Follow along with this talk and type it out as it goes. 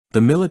The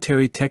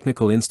Military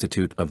Technical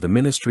Institute of the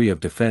Ministry of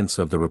Defense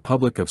of the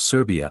Republic of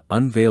Serbia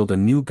unveiled a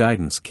new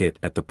guidance kit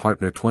at the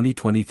Partner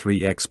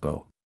 2023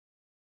 Expo.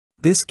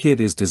 This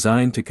kit is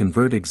designed to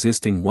convert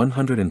existing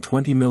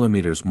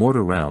 120mm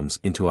mortar rounds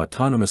into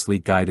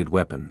autonomously guided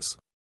weapons.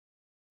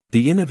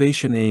 The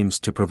innovation aims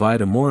to provide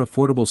a more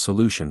affordable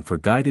solution for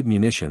guided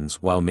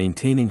munitions while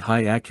maintaining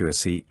high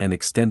accuracy and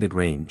extended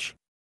range.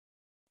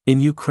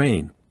 In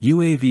Ukraine,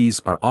 UAVs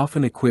are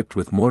often equipped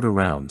with mortar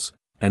rounds,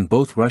 and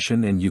both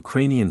Russian and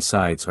Ukrainian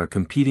sides are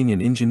competing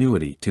in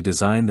ingenuity to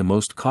design the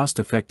most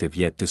cost-effective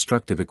yet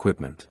destructive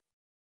equipment.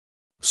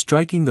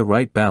 Striking the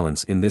right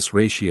balance in this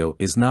ratio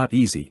is not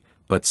easy,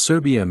 but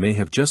Serbia may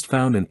have just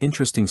found an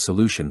interesting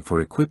solution for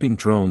equipping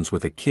drones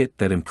with a kit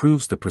that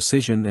improves the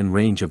precision and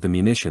range of the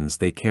munitions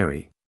they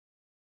carry.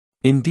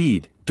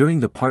 Indeed,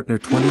 during the Partner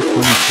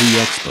 2023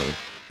 Expo,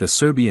 the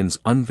Serbians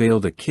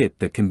unveiled a kit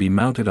that can be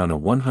mounted on a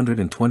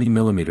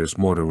 120mm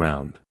mortar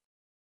round.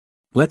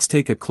 Let's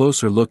take a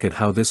closer look at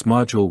how this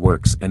module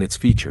works and its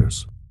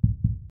features.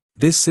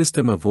 This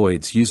system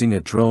avoids using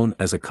a drone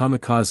as a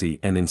kamikaze,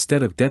 and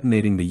instead of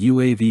detonating the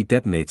UAV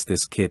detonates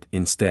this kit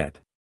instead.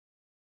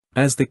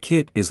 As the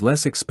kit is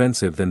less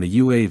expensive than the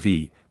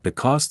UAV, the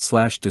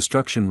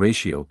cost/destruction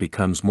ratio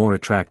becomes more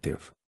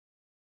attractive.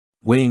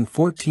 Weighing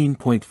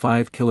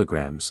 14.5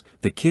 kilograms,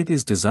 the kit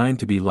is designed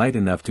to be light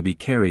enough to be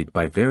carried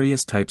by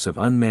various types of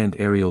unmanned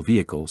aerial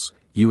vehicles,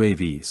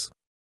 UAVs.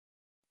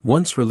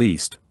 Once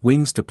released,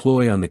 wings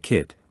deploy on the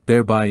kit,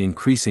 thereby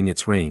increasing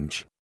its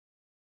range.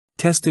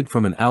 Tested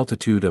from an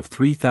altitude of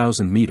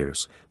 3,000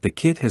 meters, the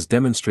kit has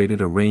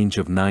demonstrated a range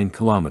of 9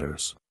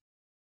 kilometers.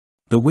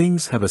 The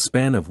wings have a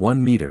span of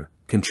 1 meter,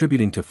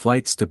 contributing to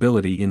flight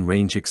stability in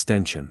range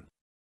extension.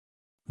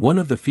 One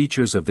of the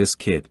features of this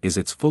kit is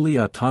its fully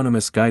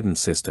autonomous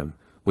guidance system,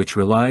 which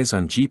relies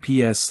on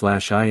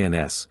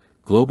GPS/INS,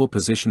 Global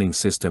Positioning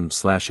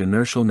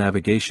System/Inertial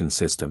Navigation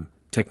System,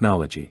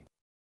 technology.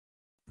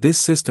 This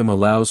system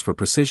allows for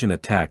precision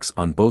attacks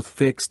on both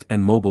fixed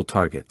and mobile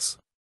targets.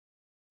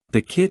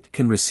 The kit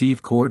can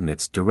receive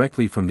coordinates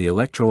directly from the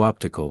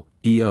electro-optical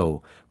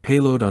 (EO)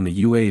 payload on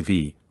the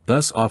UAV,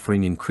 thus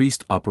offering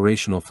increased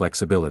operational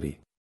flexibility.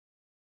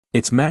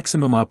 Its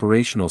maximum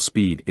operational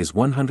speed is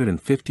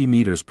 150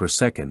 meters per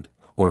second,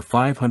 or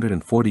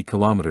 540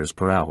 kilometers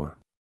per hour.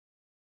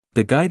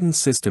 The guidance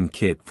system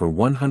kit for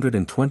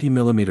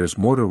 120mm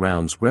mortar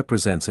rounds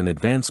represents an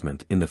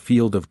advancement in the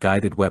field of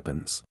guided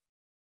weapons.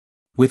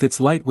 With its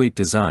lightweight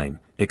design,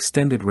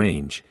 extended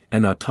range,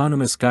 and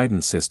autonomous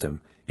guidance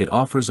system, it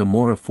offers a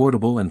more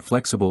affordable and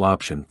flexible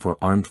option for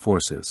armed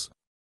forces.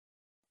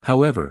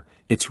 However,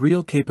 its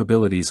real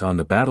capabilities on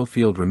the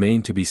battlefield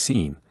remain to be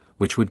seen,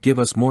 which would give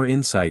us more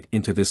insight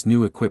into this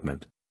new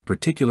equipment,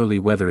 particularly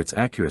whether its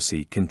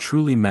accuracy can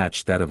truly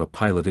match that of a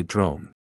piloted drone.